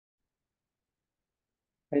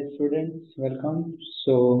Hi students, welcome.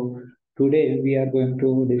 So today we are going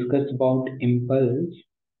to discuss about impulse.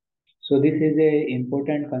 So this is a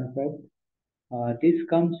important concept. This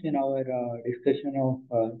comes in our discussion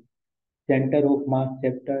of center of mass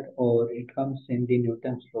chapter, or it comes in the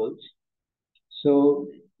Newton's laws. So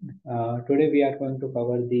today we are going to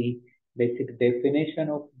cover the basic definition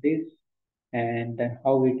of this and then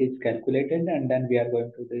how it is calculated, and then we are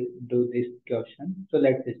going to do this question. So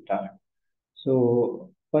let's start.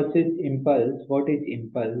 So first is impulse. What is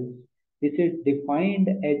impulse? This is defined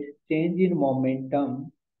as change in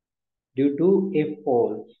momentum due to a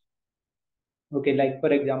force. Okay, like for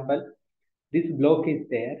example, this block is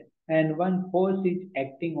there and one force is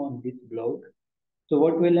acting on this block. So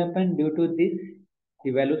what will happen due to this?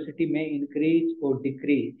 The velocity may increase or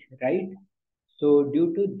decrease, right? So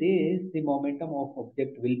due to this, the momentum of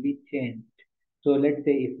object will be changed. So let's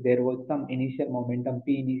say if there was some initial momentum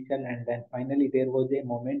P initial and then finally there was a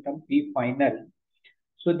momentum P final.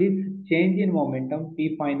 So this change in momentum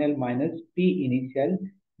P final minus P initial,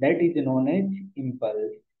 that is known as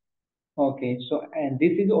impulse. Okay, so and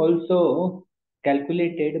this is also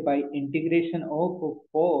calculated by integration of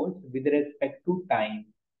force with respect to time.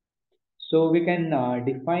 So we can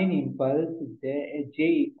define impulse J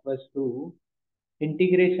equals to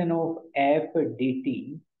integration of f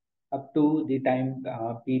dt up to the time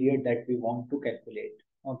period that we want to calculate.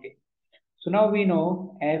 Okay. So now we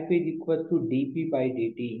know f is equal to dp by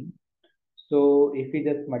dt. So if we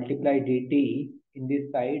just multiply dt in this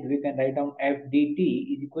side, we can write down f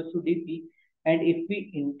dt is equal to dp. And if we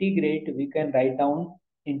integrate, we can write down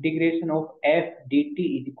integration of f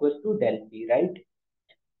dt is equal to del p, right?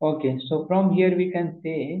 Okay. So from here we can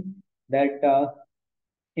say that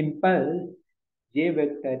impulse J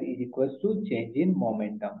vector is equals to change in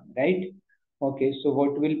momentum, right? Okay, so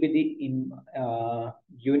what will be the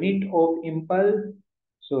unit of impulse?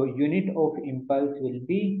 So unit of impulse will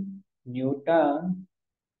be Newton,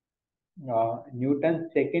 Newton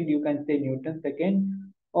second, you can say Newton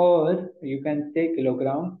second, or you can say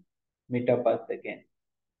kilogram meter per second,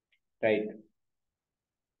 right?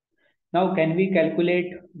 Now, can we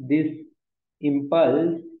calculate this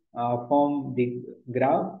impulse from the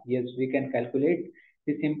graph? Yes, we can calculate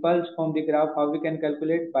this impulse from the graph. How we can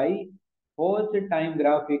calculate? By force time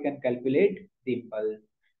graph, we can calculate the impulse.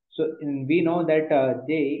 So we know that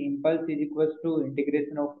J impulse is equals to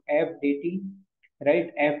integration of f dt,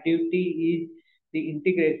 right? F dt is the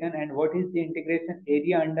integration, and what is the integration?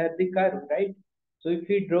 Area under the curve, right? So if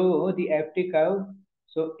we draw the ft curve,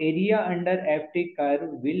 so area under ft curve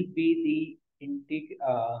will be the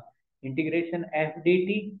integration f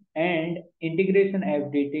dt, and integration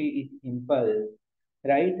f dt is impulse,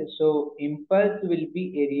 right? So impulse will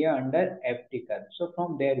be area under ft curve. So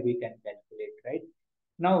from there we can calculate, right?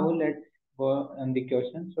 Now let's go on the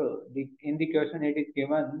question. So in the question it is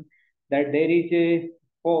given that there is a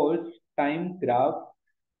force time graph,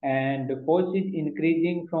 and the force is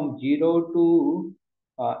increasing from 0 to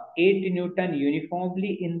 8 Newton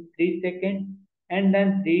uniformly in 3 seconds, and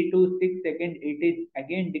then 3 to 6 seconds it is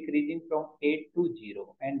again decreasing from 8 to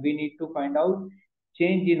 0, and we need to find out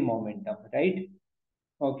change in momentum, right?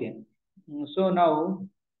 Okay. So now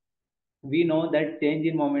we know that change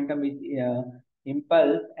in momentum is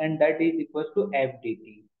impulse, and that is equals to f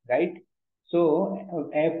dt, right?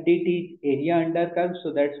 So f dt is area under curve,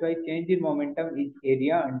 so that's why change in momentum is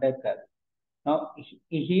area under curve. Now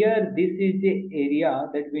here this is the area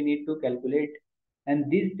that we need to calculate,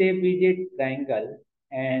 and this shape is a triangle,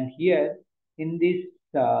 and here in this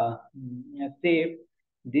shape,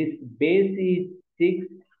 this base is 6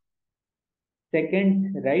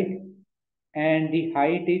 seconds, right? And the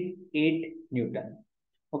height is 8 Newton.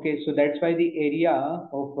 Okay, so that's why the area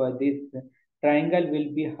of this triangle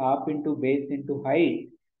will be half into base into height,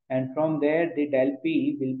 and from there the del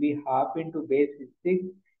P will be half into base is 6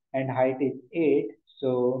 and height is 8.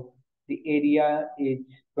 So the area is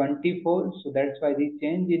 24. So that's why the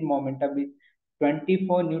change in momentum is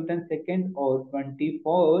 24 Newton second, or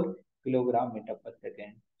 24 kilogram meter per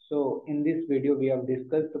second. So in this video we have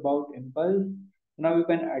discussed about impulse. Now you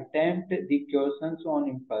can attempt the questions on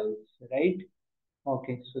impulse, right?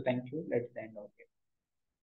 Okay, so thank you. Let's end. Okay.